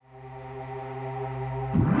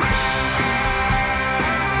Welcome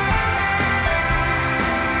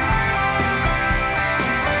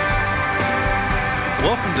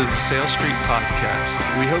to the Sale Street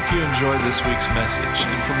Podcast. We hope you enjoy this week's message.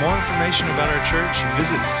 And for more information about our church,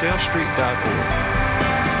 visit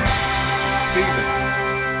salestreet.org. Stephen,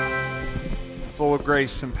 full of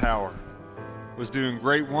grace and power, was doing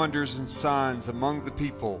great wonders and signs among the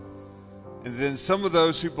people. And then some of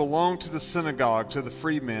those who belonged to the synagogue, to the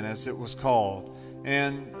freemen as it was called,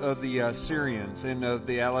 and of the Syrians, and of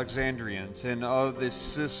the Alexandrians, and of the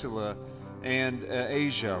Sicily and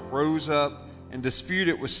Asia, rose up and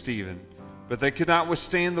disputed with Stephen. But they could not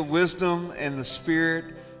withstand the wisdom and the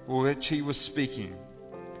spirit with which he was speaking.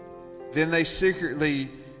 Then they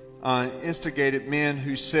secretly instigated men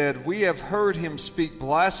who said, "We have heard him speak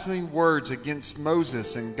blaspheming words against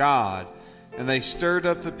Moses and God." And they stirred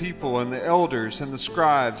up the people and the elders and the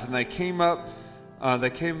scribes, and they came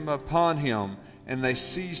upon him, and they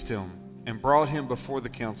seized him and brought him before the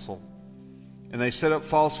council. And they set up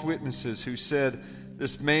false witnesses who said,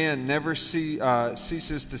 "This man never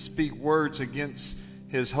ceases to speak words against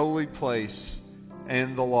his holy place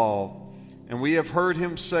and the law. And we have heard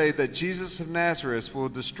him say that Jesus of Nazareth will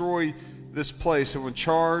destroy this place and will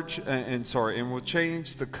change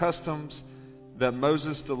the customs that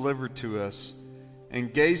Moses delivered to us."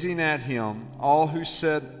 And gazing at him, all who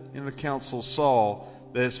sat in the council saw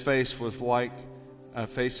that his face was like a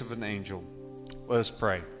face of an angel. Let us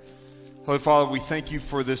pray. Holy Father, we thank you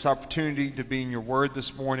for this opportunity to be in your word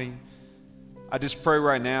this morning. I just pray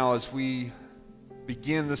right now as we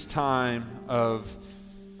begin this time of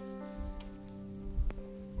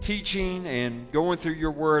teaching and going through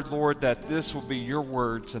your word, Lord, that this will be your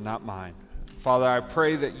words and not mine. Father, I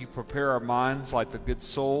pray that you prepare our minds like the good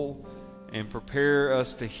soul and prepare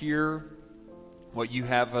us to hear what you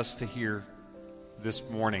have us to hear this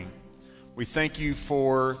morning. We thank you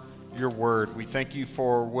for your word. We thank you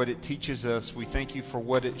for what it teaches us. We thank you for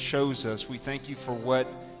what it shows us. We thank you for what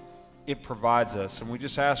it provides us. And we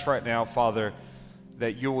just ask right now, Father,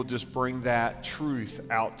 that you will just bring that truth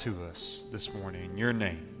out to us this morning. In your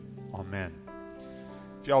name, amen.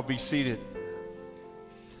 If y'all be seated.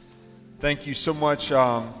 Thank you so much.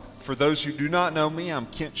 For those who do not know me, I'm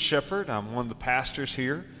Kent Shepard. I'm one of the pastors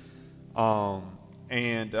here.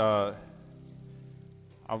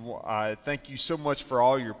 I thank you so much for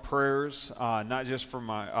all your prayers, not just for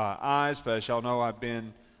my eyes, but as y'all know, I've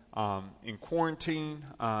been in quarantine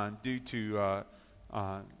due to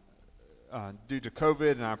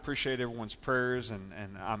COVID, and I appreciate everyone's prayers,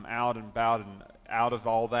 and I'm out and about and out of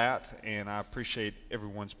all that, and I appreciate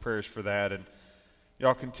everyone's prayers for that. And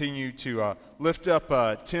y'all continue to lift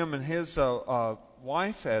up Tim and his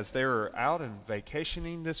wife as they're out and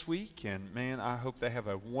vacationing this week, and man, I hope they have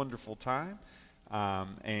a wonderful time.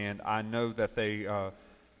 And I know that they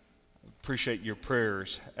appreciate your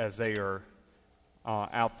prayers as they are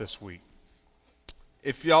out this week.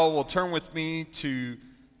 If y'all will turn with me to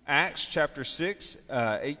Acts chapter 6,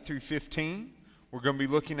 8 through 15, we're going to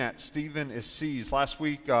be looking at Stephen is seized. Last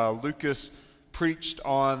week, Lucas preached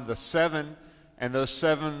on the 7, and those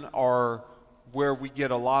 7 are where we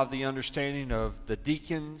get a lot of the understanding of the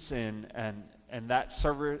deacons and that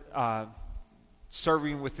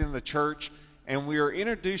serving within the church. And we are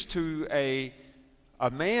introduced to a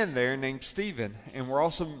man there named Stephen, and we're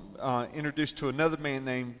also introduced to another man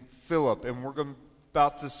named Philip, and we're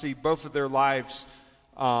about to see both of their lives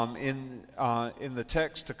in the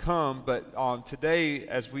text to come. But today,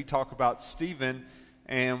 as we talk about Stephen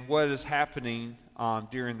and what is happening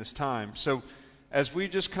during this time. So as we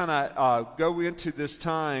just kind of go into this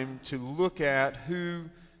time to look at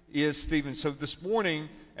who is Stephen. So this morning,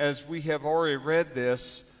 as we have already read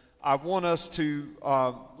this, I want us to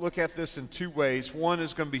look at this in two ways. One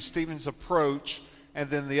is going to be Stephen's approach,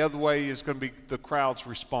 and then the other way is going to be the crowd's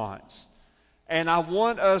response. And I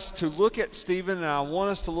want us to look at Stephen, and I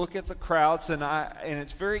want us to look at the crowds, and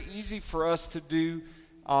it's very easy for us to do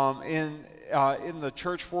in the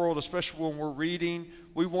church world, especially when we're reading.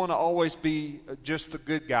 We want to always be just the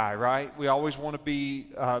good guy, right? We always want to be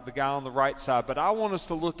the guy on the right side. But I want us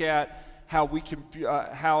to look at how it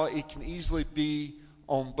can easily be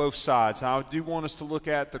on both sides. And I do want us to look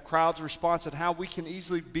at the crowd's response and how we can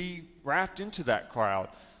easily be wrapped into that crowd.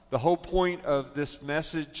 The whole point of this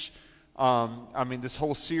message, this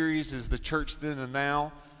whole series is the church then and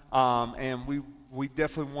now, and we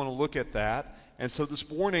definitely want to look at that. And so this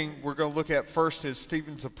morning, we're going to look at first is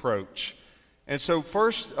Stephen's approach. And so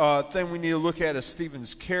first thing we need to look at is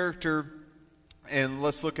Stephen's character, and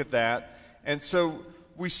let's look at that. And so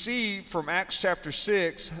we see from Acts chapter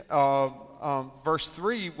 6, verse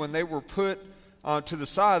 3, when they were put to the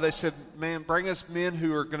side. They said, man, bring us men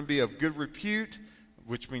who are going to be of good repute,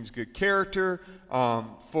 which means good character,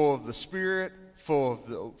 full of the Spirit,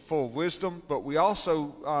 full of wisdom. But we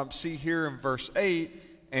also see here in verse 8,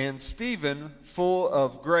 and Stephen, full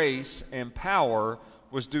of grace and power,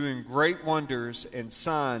 was doing great wonders and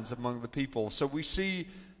signs among the people. So we see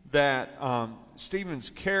that Stephen's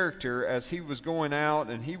character, as he was going out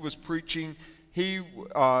and he was preaching,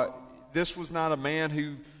 this was not a man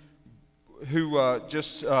who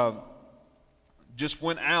just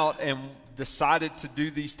went out and decided to do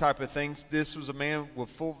these type of things. This was a man with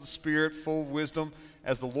full of the Spirit, full of wisdom.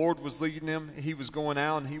 As the Lord was leading him, he was going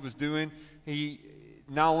out and he was doing.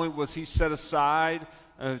 Not only was he set aside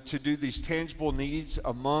to do these tangible needs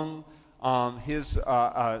among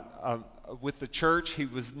with the church, he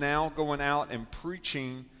was now going out and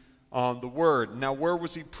preaching the word. Now, where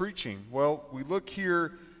was he preaching? Well, we look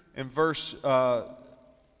here in verse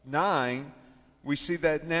 9. We see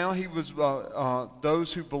that now he was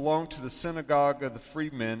those who belonged to the synagogue of the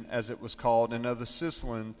freedmen, as it was called, and of the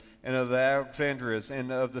Sicilians, and of the Alexandrians,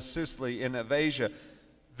 and of the Sicily, and of Asia.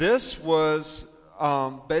 This was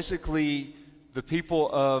basically the people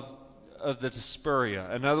of the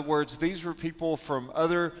Diaspora. In other words, these were people from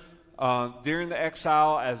other, during the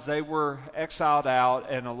exile, as they were exiled out,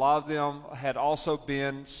 and a lot of them had also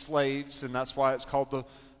been slaves, and that's why it's called the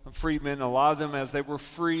freedmen. A lot of them, as they were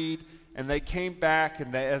freed, and they came back,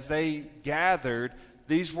 and as they gathered,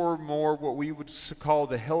 these were more what we would call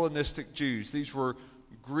the Hellenistic Jews. These were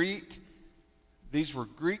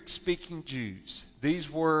Greek-speaking Jews.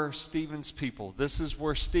 These were Stephen's people. This is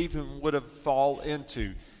where Stephen would have fallen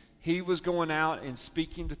into. He was going out and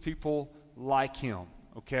speaking to people like him,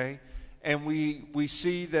 okay? And we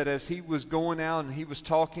see that as he was going out and he was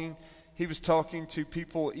talking to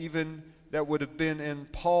people even that would have been in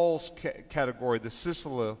Paul's category. The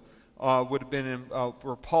Sicily would have been in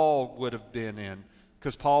where Paul would have been in,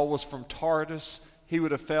 because Paul was from Tarsus. He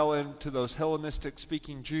would have fell into those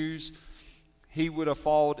Hellenistic-speaking Jews. He would have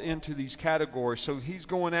fallen into these categories. So he's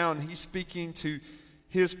going out and he's speaking to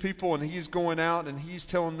his people, and he's going out and he's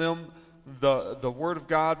telling them the Word of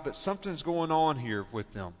God, but something's going on here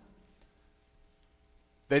with them.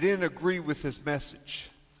 They didn't agree with his message.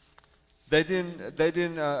 They didn't.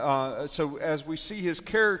 So as we see his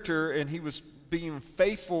character, and he was being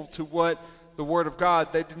faithful to what the Word of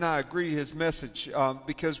God, they did not agree his message,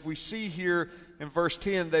 because we see here in verse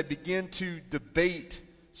 10 they begin to debate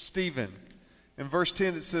Stephen. In verse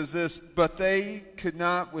 10 it says this, but they could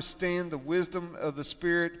not withstand the wisdom of the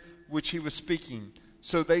Spirit which he was speaking.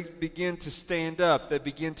 So they begin to stand up. They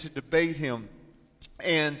begin to debate him.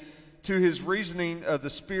 And to his reasoning of the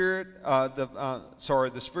Spirit,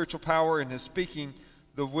 the spiritual power in his speaking,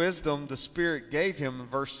 the wisdom the Spirit gave him in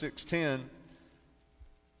verse 6:10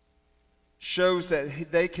 shows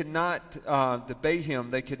that they could not debate him.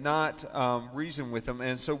 They could not reason with him.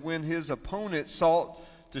 And so when his opponent sought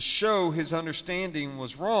to show his understanding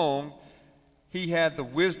was wrong, he had the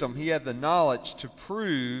wisdom, he had the knowledge to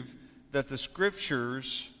prove that the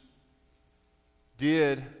Scriptures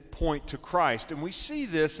did point to Christ. And we see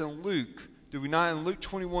this in Luke, do we not? In Luke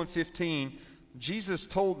 21:15, Jesus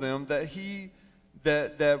told them that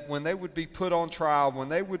that when they would be put on trial, when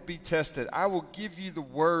they would be tested, I will give you the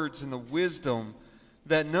words and the wisdom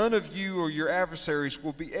that none of you or your adversaries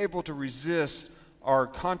will be able to resist or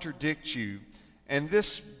contradict you. And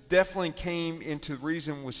this definitely came into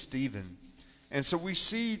reason with Stephen. And so we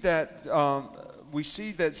see that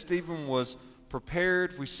Stephen was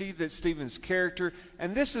prepared. We see that Stephen's character,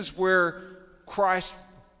 and this is where Christ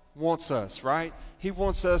wants us, right? He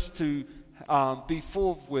wants us to be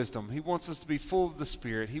full of wisdom. He wants us to be full of the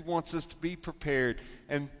Spirit. He wants us to be prepared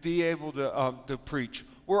and be able to preach.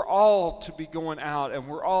 We're all to be going out, and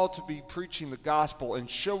we're all to be preaching the gospel and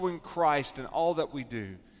showing Christ in all that we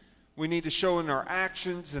do. We need to show in our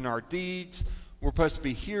actions and our deeds. We're supposed to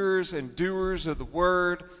be hearers and doers of the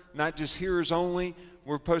word, not just hearers only.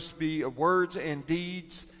 We're supposed to be words and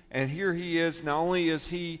deeds. And here he is. Not only is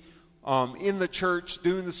he in the church,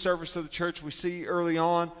 doing the service of the church, we see early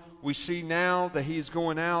on, we see now that he is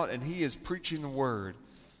going out and he is preaching the word.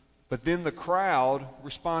 But then the crowd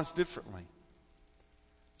responds differently.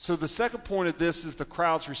 So the second point of this is the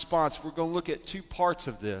crowd's response. We're going to look at two parts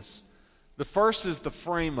of this. The first is the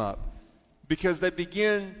frame up, because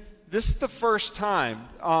this is the first time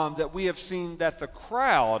that we have seen that the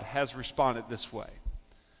crowd has responded this way.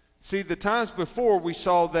 See, the times before we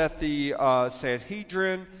saw that the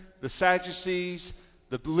Sanhedrin, the Sadducees,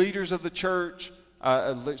 the leaders of the church,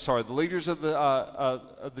 the leaders of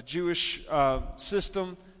the Jewish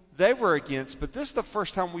system, they were against. But this is the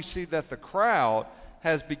first time we see that the crowd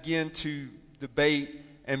has begun to debate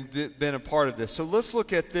and been a part of this. So let's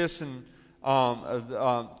look at this and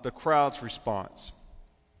the crowd's response.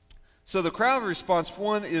 So the crowd response,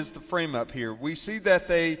 one, is the frame up here. We see that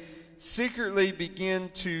they secretly begin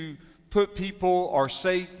to put people or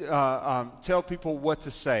say, tell people what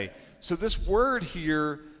to say. So this word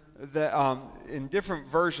here, that in different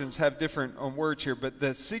versions have different words here, but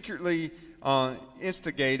the secretly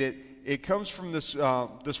instigated, it comes from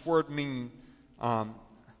this word meaning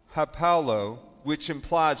hapalo, which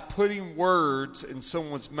implies putting words in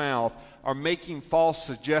someone's mouth or making false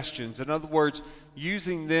suggestions. In other words,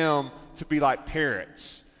 using them to be like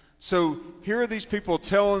parrots. So here are these people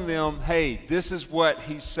telling them, hey, this is what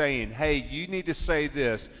he's saying. Hey, you need to say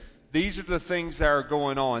this. These are the things that are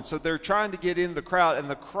going on. So they're trying to get in the crowd, and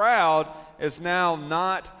the crowd is now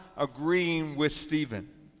not agreeing with Stephen.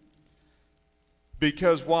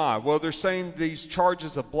 Because why? Well, they're saying these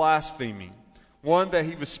charges of blasphemy. One, that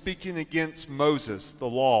he was speaking against Moses, the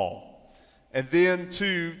law. And then,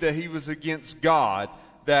 two, that he was against God.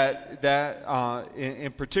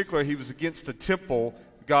 In particular, he was against the temple,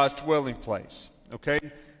 God's dwelling place. Okay?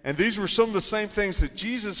 And these were some of the same things that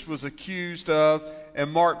Jesus was accused of in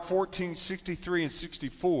Mark 14, 63 and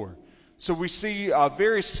 64. So we see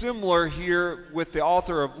very similar here with the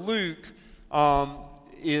author of Luke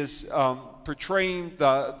is portraying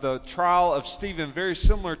the trial of Stephen, very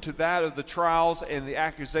similar to that of the trials and the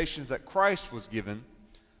accusations that Christ was given.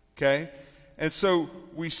 Okay? And so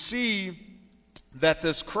we see that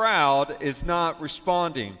this crowd is not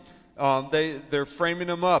responding. They're framing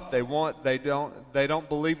him up. They don't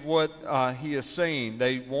believe what he is saying.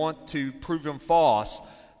 They want to prove him false,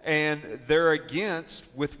 and they're against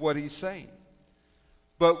with what he's saying.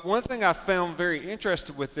 But one thing I found very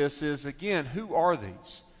interesting with this is, again, who are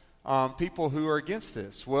these people who are against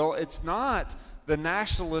this? Well, it's not the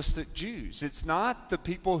nationalistic Jews. It's not the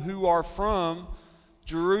people who are from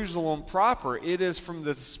Jerusalem proper. It is from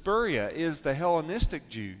the diaspora, is the Hellenistic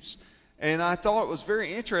Jews. And I thought it was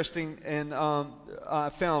very interesting, and I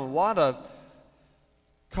found a lot of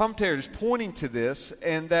commentators pointing to this,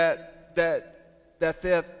 and that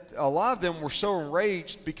a lot of them were so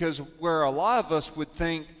enraged because where a lot of us would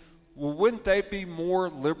think, well, wouldn't they be more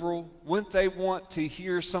liberal? Wouldn't they want to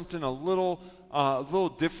hear something a little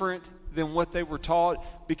different than what they were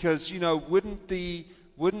taught? Because, wouldn't the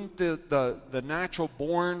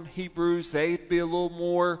natural-born Hebrews, they'd be a little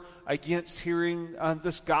more against hearing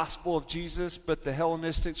this gospel of Jesus, but the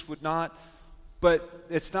Hellenistics would not. But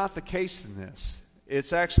it's not the case in this.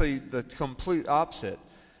 It's actually the complete opposite.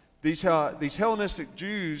 These Hellenistic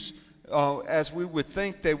Jews, as we would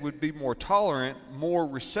think, they would be more tolerant, more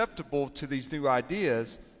receptive to these new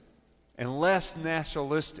ideas, and less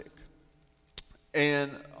nationalistic.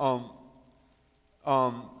 And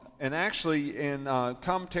actually, in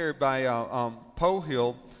commentary by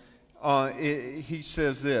Pohill, he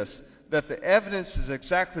says this, that the evidence is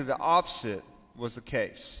exactly the opposite was the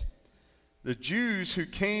case. The Jews who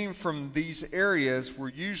came from these areas were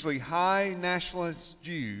usually high nationalist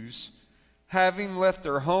Jews, having left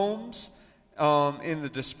their homes in the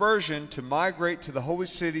dispersion to migrate to the holy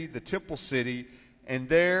city, the temple city, and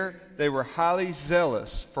there they were highly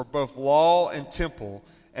zealous for both law and temple,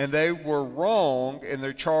 and they were wrong in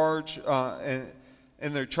their charge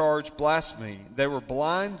blasphemy. They were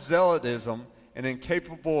blind zealotism and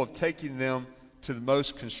incapable of taking them to the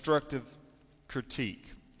most constructive critique.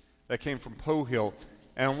 That came from Pohill.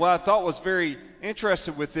 And what I thought was very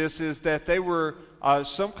interesting with this is that they were,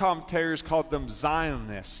 some commentators called them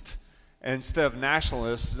Zionists instead of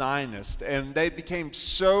nationalists, Zionists. And they became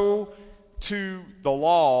so to the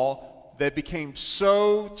law, they became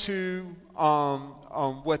so to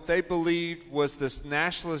what they believed was this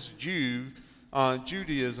nationalist Judaism,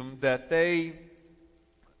 that they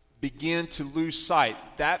began to lose sight.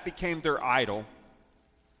 That became their idol.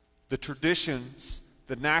 The traditions,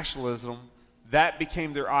 the nationalism, that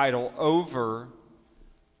became their idol over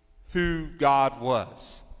who God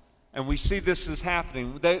was. And we see this is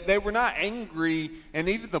happening. They were not angry, and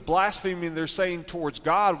even the blasphemy they're saying towards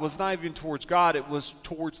God was not even towards God, it was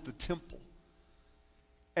towards the temple.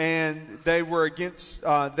 And they were against,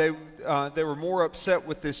 they were more upset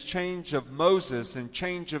with this change of Moses and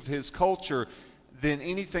change of his culture than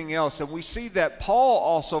anything else. And we see that Paul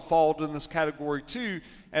also followed in this category too.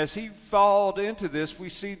 As he followed into this, we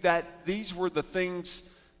see that these were the things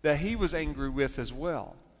that he was angry with as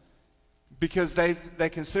well. Because they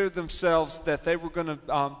considered themselves that they were going to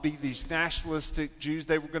be these nationalistic Jews.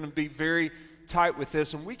 They were going to be very tight with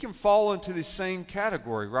this. And we can fall into the same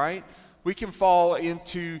category, right? We can fall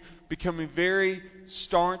into becoming very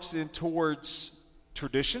staunch in towards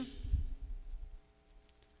tradition.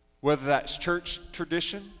 whether that's church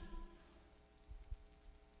tradition,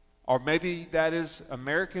 or maybe that is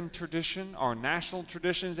American tradition or national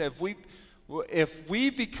traditions. If we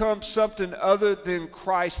become something other than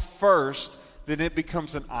Christ first, then it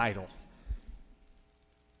becomes an idol.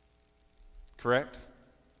 Correct?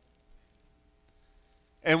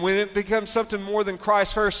 And when it becomes something more than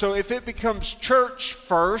Christ first, so if it becomes church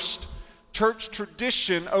first, church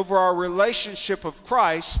tradition over our relationship of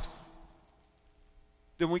Christ,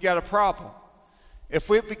 then we got a problem.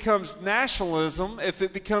 If it becomes nationalism, if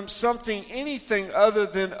it becomes something, anything other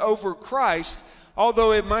than over Christ,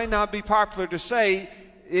 although it might not be popular to say,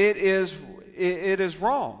 it is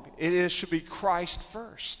wrong. It should be Christ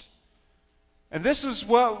first. And this is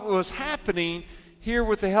what was happening here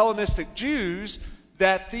with the Hellenistic Jews,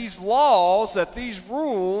 that these laws, that these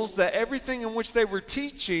rules, that everything in which they were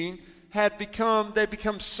teaching they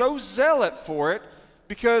become so zealot for it,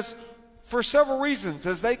 because for several reasons,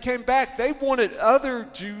 as they came back, they wanted other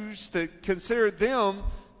Jews to consider them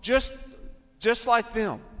just like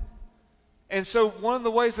them. And so one of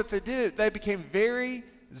the ways that they did it, they became very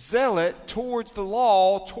zealot towards the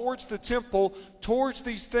law, towards the temple, towards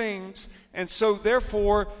these things. And so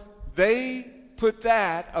therefore, they put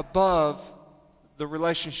that above the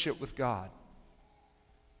relationship with God.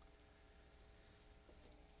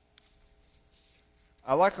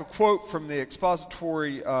 I like a quote from the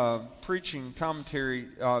expository preaching commentary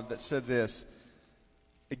that said this: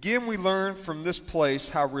 "Again, we learn from this place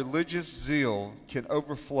how religious zeal can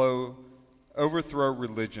overthrow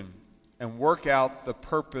religion and work out the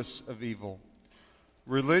purpose of evil.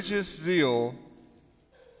 Religious zeal,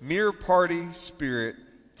 mere party spirit,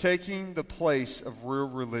 taking the place of real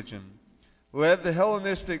religion, led the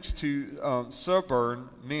Hellenistics to suborn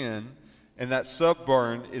men." And that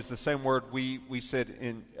suborn is the same word we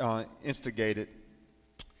said instigated.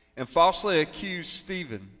 "And falsely accused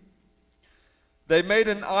Stephen. They made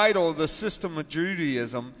an idol of the system of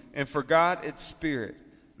Judaism and forgot its spirit.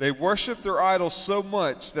 They worshiped their idols so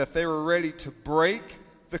much that they were ready to break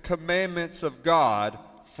the commandments of God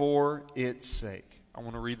for its sake." I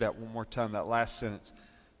want to read that one more time, that last sentence.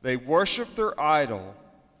 They worshiped their idol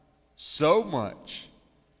so much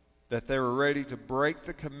that they were ready to break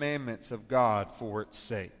the commandments of God for its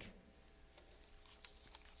sake.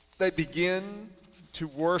 They begin to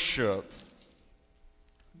worship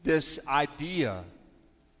this idea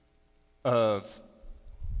of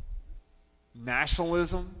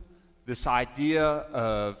nationalism, this idea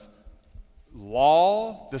of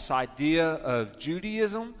law, this idea of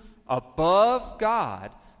Judaism above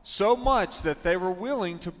God, so much that they were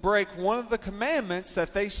willing to break one of the commandments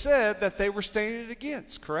that they said that they were standing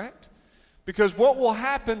against, correct? Because what will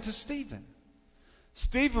happen to Stephen?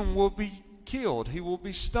 Stephen will be killed. He will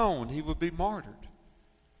be stoned. He will be martyred.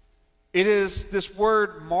 It is this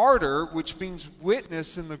word martyr, which means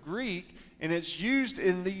witness in the Greek, and it's used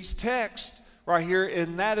in these texts right here,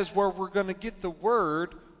 and that is where we're going to get the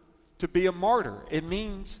word to be a martyr. It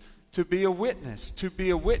means to be a witness to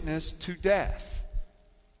death.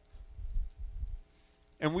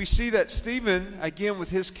 And we see that Stephen, again,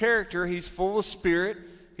 with his character, he's full of Spirit,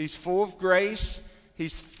 he's full of grace,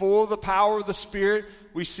 he's full of the power of the Spirit.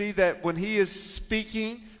 We see that when he is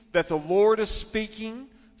speaking, that the Lord is speaking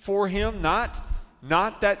for him, not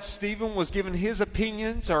that Stephen was giving his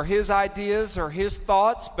opinions or his ideas or his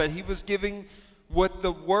thoughts, but he was giving what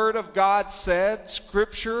the Word of God said,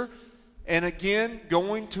 Scripture. And again,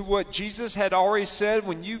 going to what Jesus had already said,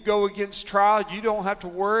 when you go against trial, you don't have to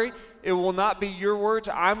worry. It will not be your words.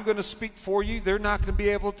 I'm going to speak for you. They're not going to be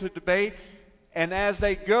able to debate. And as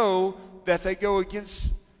they go, that they go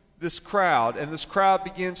against this crowd, and this crowd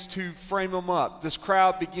begins to frame them up. This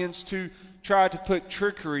crowd begins to try to put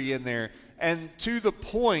trickery in there. And to the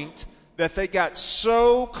point that they got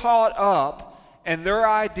so caught up in their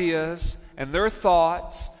ideas and their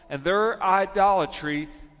thoughts and their idolatry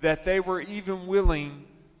that they were even willing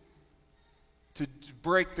to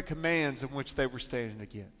break the commands in which they were standing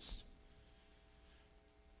against.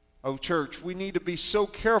 Oh, church, we need to be so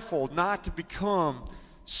careful not to become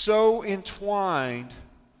so entwined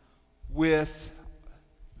with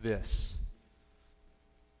this.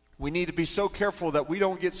 We need to be so careful that we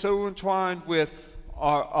don't get so entwined with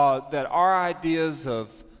that our ideas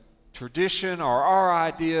of tradition or our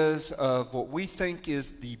ideas of what we think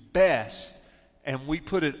is the best, and we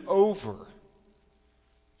put it over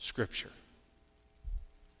Scripture.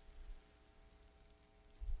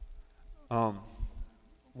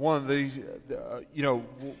 One of these,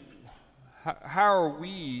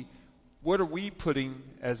 what are we putting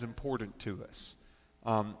as important to us?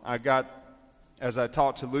 As I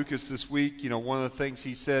talked to Lucas this week, one of the things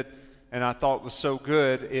he said and I thought was so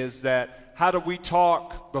good is that how do we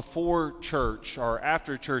talk before church or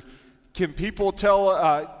after church? Can people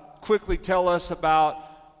quickly tell us about,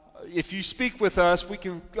 if you speak with us, we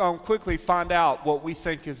can quickly find out what we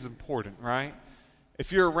think is important, right?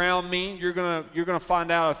 If you're around me, you're gonna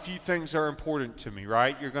find out a few things that are important to me,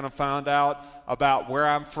 right? You're gonna find out about where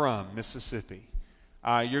I'm from, Mississippi.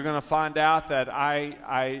 You're gonna find out that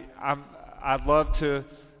I'm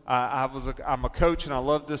a coach and I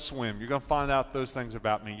love to swim. You're gonna find out those things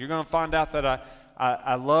about me. You're gonna find out that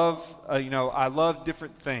I love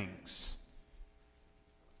different things.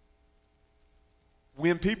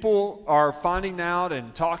 When people are finding out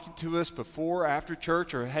and talking to us before, after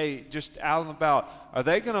church, or hey, just out and about, are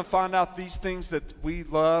they going to find out these things that we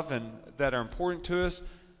love and that are important to us?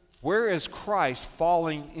 Where is Christ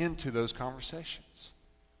falling into those conversations?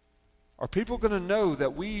 Are people going to know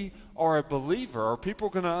that we are a believer? Are people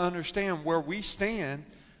going to understand where we stand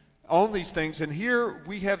on these things? And here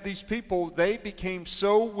we have these people, they became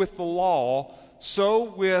so with the law, so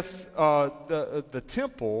with the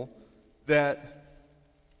temple, that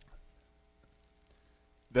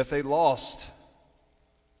they lost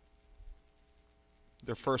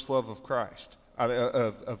their first love of Christ,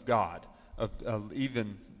 of God, of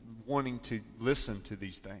even wanting to listen to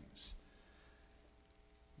these things.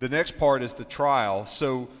 The next part is the trial.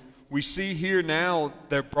 So we see here now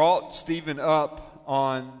they brought Stephen up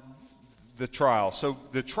on the trial. So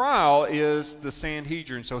the trial is the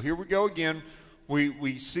Sanhedrin. So here we go again.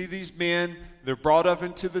 We see these men. They're brought up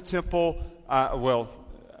into the temple.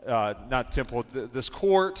 Not temple, this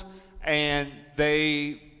court, and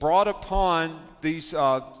they brought upon these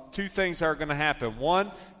two things that are going to happen.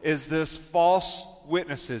 One is this false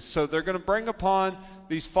witnesses. So they're going to bring upon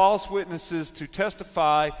these false witnesses to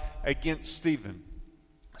testify against Stephen.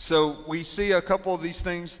 So we see a couple of these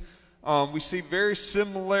things. We see very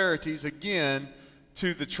similarities again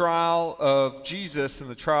to the trial of Jesus and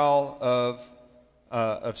the trial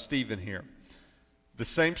of Stephen here. The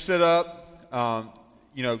same setup.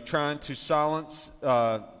 Trying to silence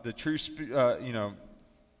the true,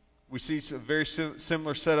 we see a very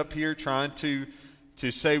similar setup here, trying to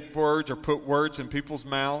say words or put words in people's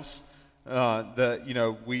mouths.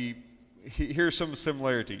 We hear some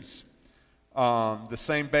similarities. The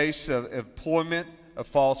same base of employment of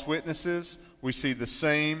false witnesses. We see the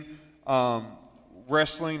same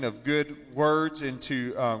wrestling of good words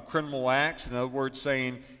into criminal acts. In other words,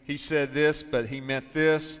 saying he said this, but he meant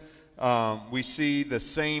this. We see the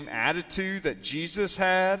same attitude that Jesus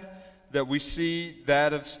had, that we see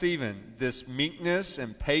that of Stephen, this meekness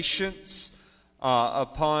and patience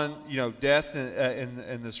upon death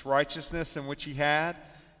and this righteousness in which he had.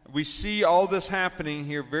 We see all this happening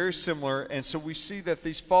here, very similar, and so we see that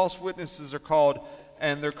these false witnesses are called,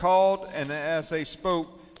 and as they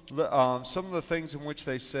spoke, some of the things in which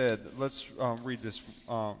they said. Let's read this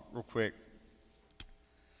real quick.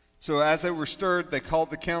 So as they were stirred, they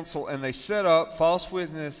called the council, and they set up false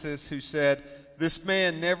witnesses who said, "This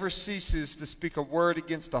man never ceases to speak a word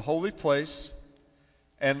against the holy place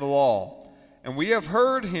and the law. And we have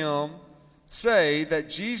heard him say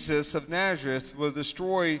that Jesus of Nazareth will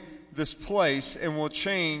destroy this place and will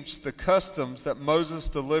change the customs that Moses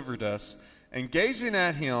delivered us." And gazing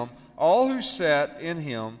at him, all who sat in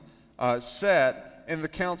the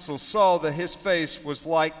council saw that his face was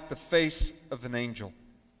like the face of an angel.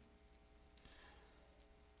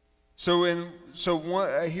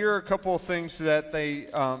 Here are a couple of things that they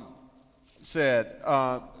said.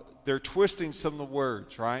 They're twisting some of the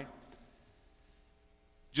words, right?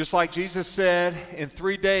 Just like Jesus said, in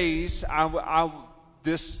 3 days, I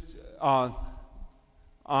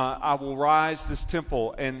will rise this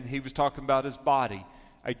temple, and he was talking about his body.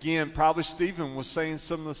 Again, probably Stephen was saying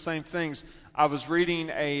some of the same things. I was reading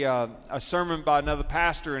a sermon by another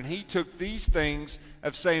pastor, and he took these things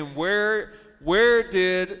of saying, where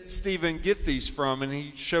did Stephen get these from? And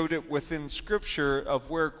he showed it within Scripture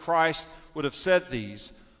of where Christ would have said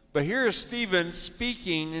these. But here is Stephen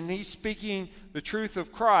speaking, and he's speaking the truth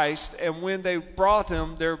of Christ, and when they brought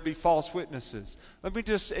him, there would be false witnesses. Let me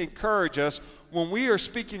just encourage us, when we are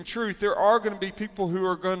speaking truth, there are going to be people who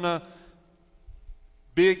are going to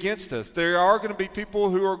be against us. There are going to be people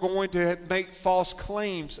who are going to make false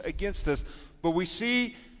claims against us. But we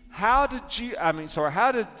see, how did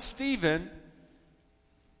Stephen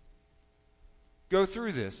go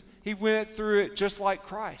through this? He went through it just like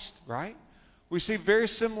Christ, right? We see very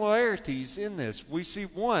similarities in this. We see,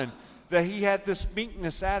 one, that he had this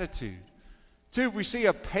meekness attitude. Two, we see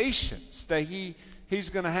a patience that he's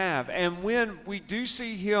going to have. And when we do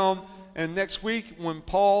see him, and next week when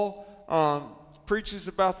Paul preaches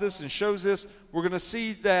about this and shows this, we're going to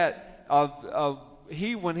see that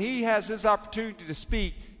when he has his opportunity to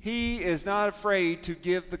speak, he is not afraid to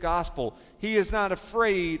give the gospel. He is not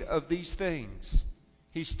afraid of these things.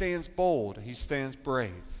 He stands bold. He stands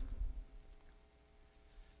brave.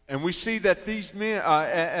 And we see that these men,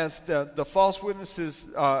 as the false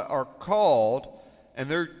witnesses are called, and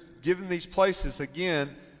they're given these places, again,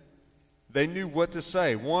 they knew what to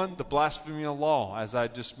say. One, the blasphemy of law, as I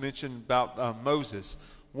just mentioned about Moses.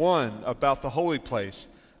 One, about the holy place.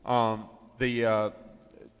 This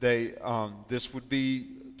would be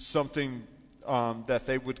something that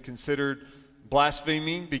they would consider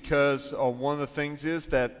blaspheming, because one of the things is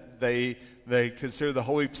that they consider the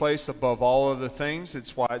holy place above all other things.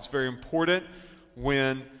 It's why it's very important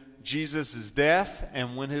when Jesus' death,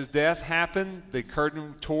 and when his death happened, the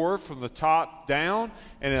curtain tore from the top down,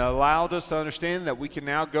 and it allowed us to understand that we can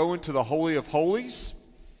now go into the Holy of Holies.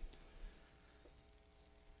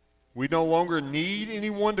 We no longer need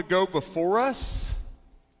anyone to go before us.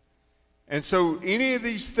 And so any of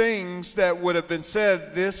these things that would have been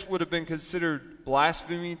said, this would have been considered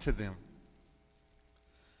blasphemy to them.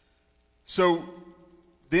 So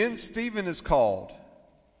then Stephen is called.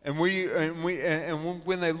 And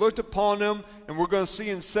when they looked upon him, and we're going to see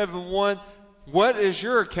in 7:1, what is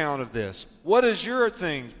your account of this? What is your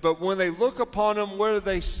thing? But when they look upon him, what do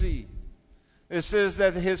they see? It says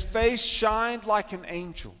that his face shined like an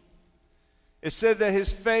angel. It said that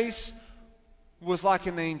his face was like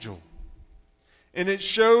an angel. And it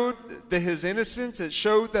showed that his innocence. It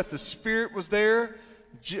showed that the Spirit was there.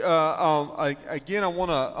 Again, I want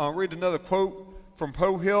to read another quote from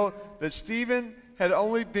Poe Hill, that Stephen had not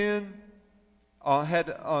only been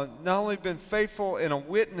faithful and a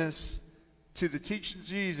witness to the teachings of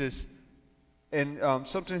Jesus, and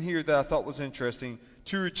something here that I thought was interesting.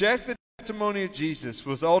 To reject the testimony of Jesus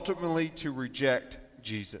was ultimately to reject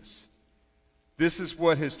Jesus. This is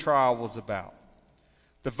what his trial was about.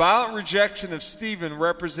 The violent rejection of Stephen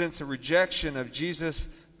represents a rejection of Jesus,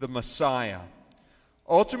 the Messiah.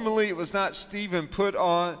 Ultimately, it was not Stephen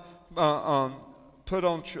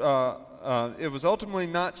it was ultimately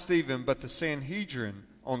not Stephen, but the Sanhedrin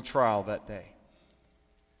on trial that day.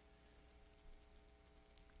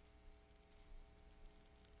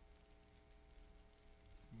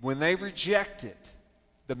 When they rejected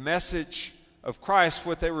the message of Christ,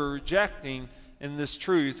 what they were rejecting in this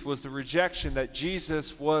truth was the rejection that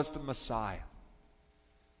Jesus was the Messiah.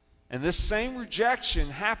 And this same rejection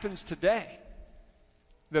happens today.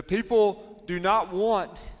 That people do not want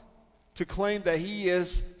to claim that he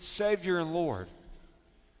is Savior and Lord.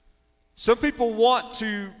 Some people want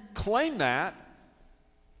to claim that.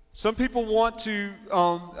 Some people want to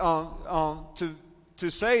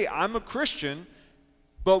say, I'm a Christian,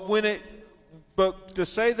 but to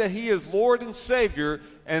say that he is Lord and Savior,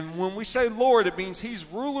 and when we say Lord, it means he's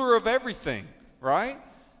ruler of everything, right?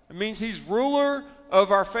 It means he's ruler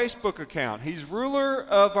of our Facebook account. He's ruler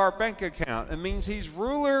of our bank account. It means he's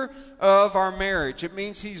ruler of our marriage. It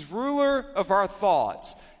means he's ruler of our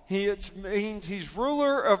thoughts. It means he's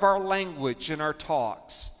ruler of our language and our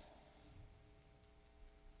talks.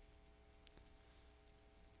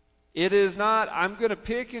 It is not, I'm going to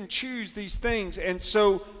pick and choose these things. And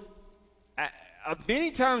so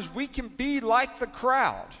many times we can be like the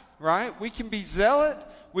crowd, right? We can be zealot.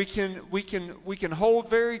 We can hold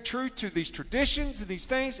very true to these traditions and these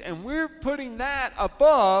things, and we're putting that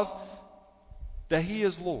above that he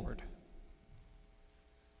is Lord.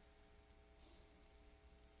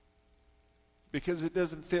 Because it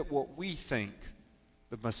doesn't fit what we think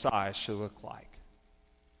the Messiah should look like.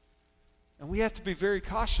 And we have to be very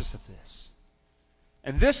cautious of this.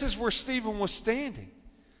 And this is where Stephen was standing.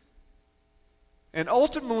 And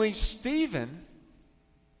ultimately, Stephen,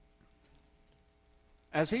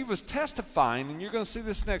 as he was testifying, and you're going to see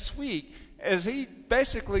this next week, as he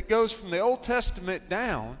basically goes from the Old Testament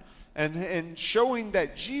down and showing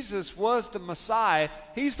that Jesus was the Messiah,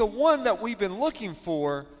 he's the one that we've been looking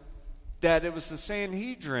for, that it was the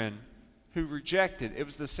Sanhedrin who rejected. It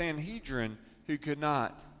was the Sanhedrin who could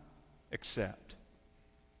not accept.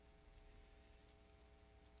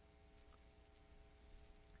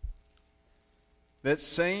 That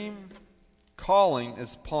same calling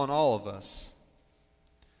is upon all of us.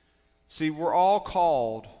 See, we're all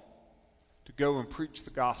called to go and preach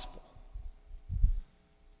the gospel.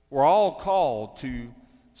 We're all called to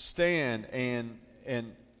stand and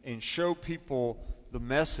show people the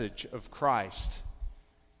message of Christ.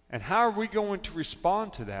 And how are we going to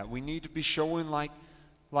respond to that? We need to be showing like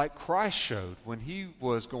Christ showed when he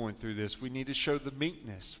was going through this. We need to show the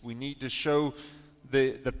meekness. We need to show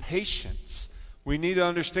the patience. We need to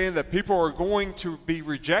understand that people are going to be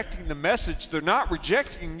rejecting the message. They're not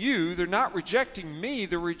rejecting you. They're not rejecting me.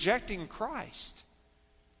 They're rejecting Christ.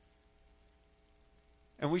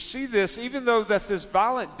 And we see this, even though that this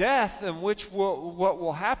violent death in which what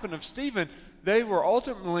will happen of Stephen, they were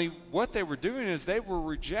ultimately, what they were doing is they were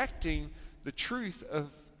rejecting the truth of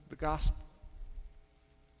the gospel.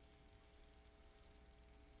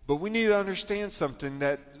 But we need to understand something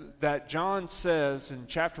that John says in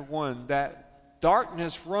chapter 1, that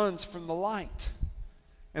darkness runs from the light.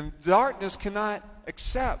 And darkness cannot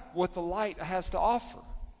accept what the light has to offer.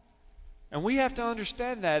 And we have to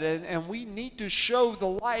understand that, and we need to show the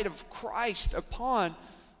light of Christ upon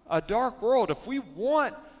a dark world. If we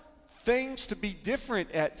want things to be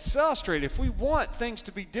different at South Street, if we want things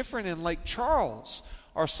to be different in Lake Charles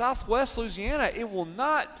or Southwest Louisiana, it will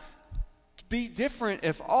not be different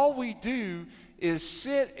if all we do is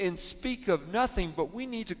sit and speak of nothing, but we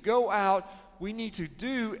need to go out, we need to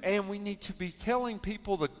do, and we need to be telling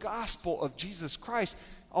people the gospel of Jesus Christ.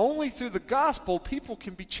 Only through the gospel people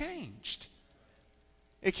can be changed.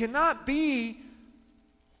 It cannot be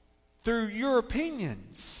through your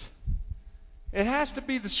opinions. It has to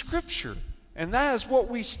be the Scripture. And that is what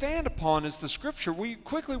we stand upon, is the Scripture. We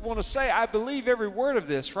quickly want to say, I believe every word of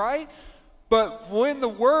this, right? But when the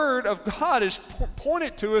Word of God is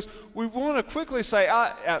pointed to us, we want to quickly say,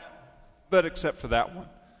 but except for that one.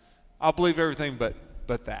 I'll believe everything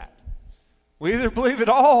but that. We either believe it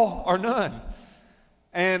all or none.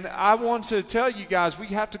 And I want to tell you guys, we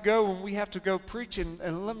have to go and we have to go preach.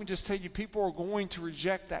 And let me just tell you, people are going to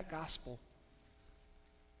reject that gospel.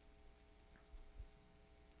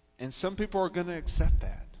 And some people are going to accept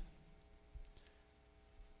that.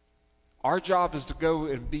 Our job is to go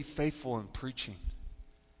and be faithful in preaching.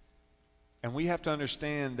 And we have to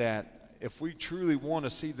understand that if we truly want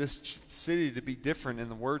to see this city to be different, in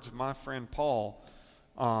the words of my friend Paul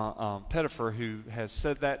Pettifer, who has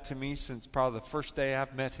said that to me since probably the first day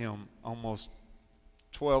I've met him almost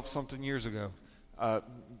 12-something years ago.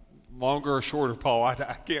 Longer or shorter, Paul, I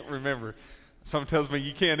can't remember. Someone tells me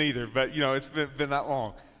you can't either, but it's been that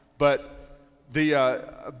long. But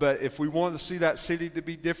if we want to see that city to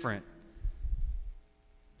be different,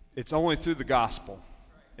 it's only through the gospel.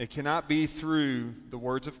 It cannot be through the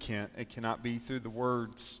words of Kent. It cannot be through the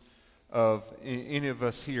words of any of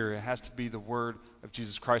us here. It has to be the word of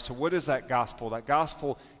Jesus Christ. So what is that gospel? That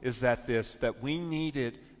gospel is that we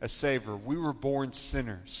needed a Savior. We were born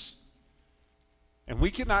sinners. And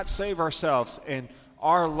we cannot save ourselves. And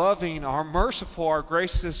our loving, our merciful, our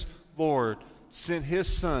gracious Lord sent His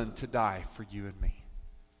Son to die for you and me.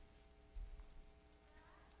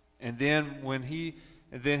 And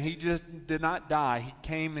then He just did not die. He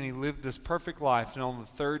came and He lived this perfect life. And on the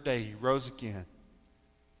third day, He rose again.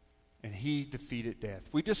 And He defeated death.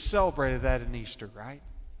 We just celebrated that in Easter, right?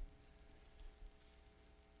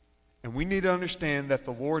 And we need to understand that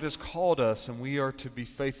the Lord has called us, and we are to be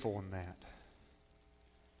faithful in that.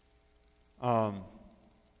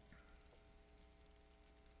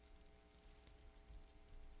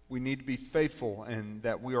 We need to be faithful, and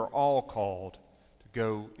that we are all called to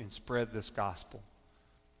go and spread this gospel.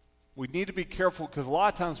 We need to be careful, because a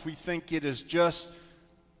lot of times we think it is just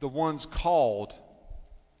the ones called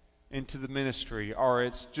into the ministry, or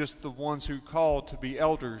it's just the ones who called to be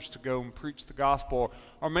elders to go and preach the gospel,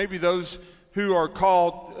 or maybe those who are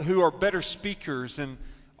called, who are better speakers and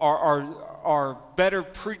are better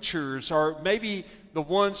preachers, or maybe the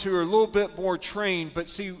ones who are a little bit more trained. But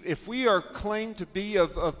see, if we are claimed to be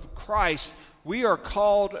of Christ, we're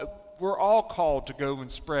all called to go and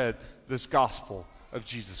spread this gospel of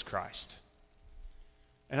Jesus Christ.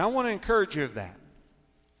 And I want to encourage you of that,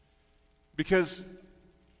 because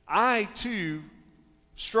I too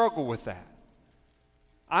struggle with that.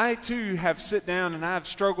 I too have sit down and I've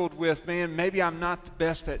struggled with, maybe I'm not the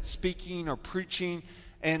best at speaking or preaching,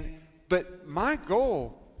 but my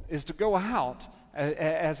goal is to go out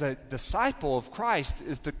as a disciple of Christ,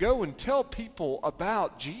 is to go and tell people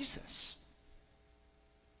about Jesus.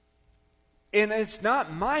 And it's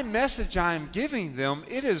not my message I am giving them,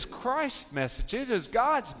 it is Christ's message, it is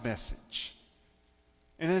God's message.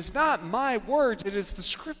 And it's not my words, it is the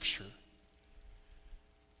Scripture.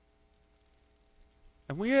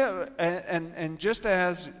 And and just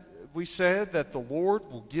as we said that the Lord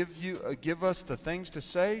will give us the things to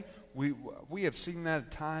say, we have seen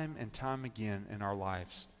that time and time again in our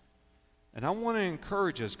lives. And I want to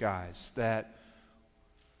encourage us, guys, that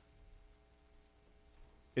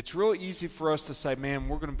it's real easy for us to say,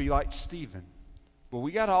 we're going to be like Stephen. But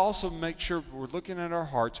we got to also make sure we're looking at our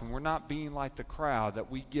hearts and we're not being like the crowd, that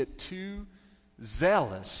we get too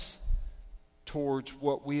zealous towards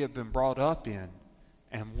what we have been brought up in,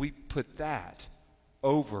 and we put that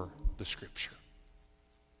over the Scripture.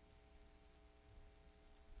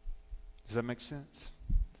 Does that make sense?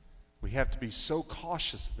 We have to be so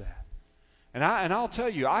cautious of that. And I'll tell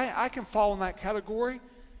you, I can fall in that category.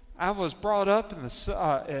 I was brought up in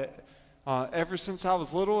the ever since I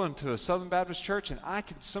was little into a Southern Baptist church, and I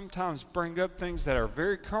can sometimes bring up things that are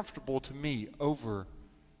very comfortable to me over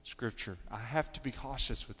Scripture. I have to be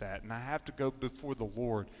cautious with that, and I have to go before the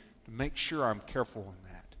Lord to make sure I'm careful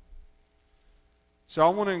in that. So I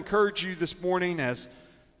want to encourage you this morning, as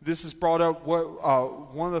this is brought up,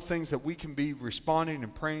 one of the things that we can be responding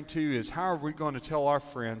and praying to is, how are we going to tell our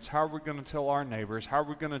friends, how are we going to tell our neighbors, how are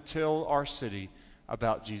we going to tell our city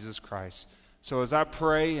about Jesus Christ? So as I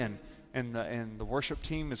pray and the worship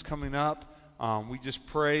team is coming up, we just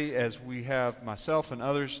pray as we have myself and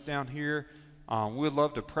others down here. We'd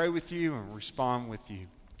love to pray with you and respond with you.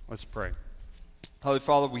 Let's pray. Holy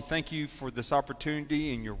Father, we thank you for this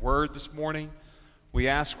opportunity in your word this morning. We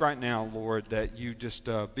ask right now, Lord, that you just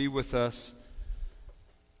be with us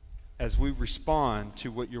as we respond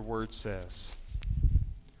to what your word says.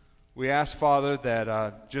 We ask, Father,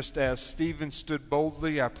 that just as Stephen stood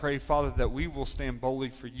boldly, I pray, Father, that we will stand boldly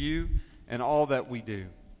for you in all that we do.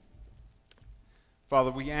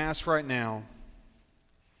 Father, we ask right now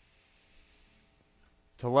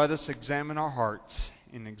to let us examine our hearts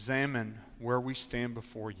and examine where we stand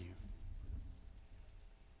before you.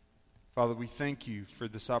 Father, we thank you for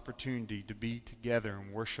this opportunity to be together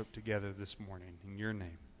and worship together this morning. In your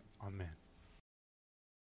name, amen.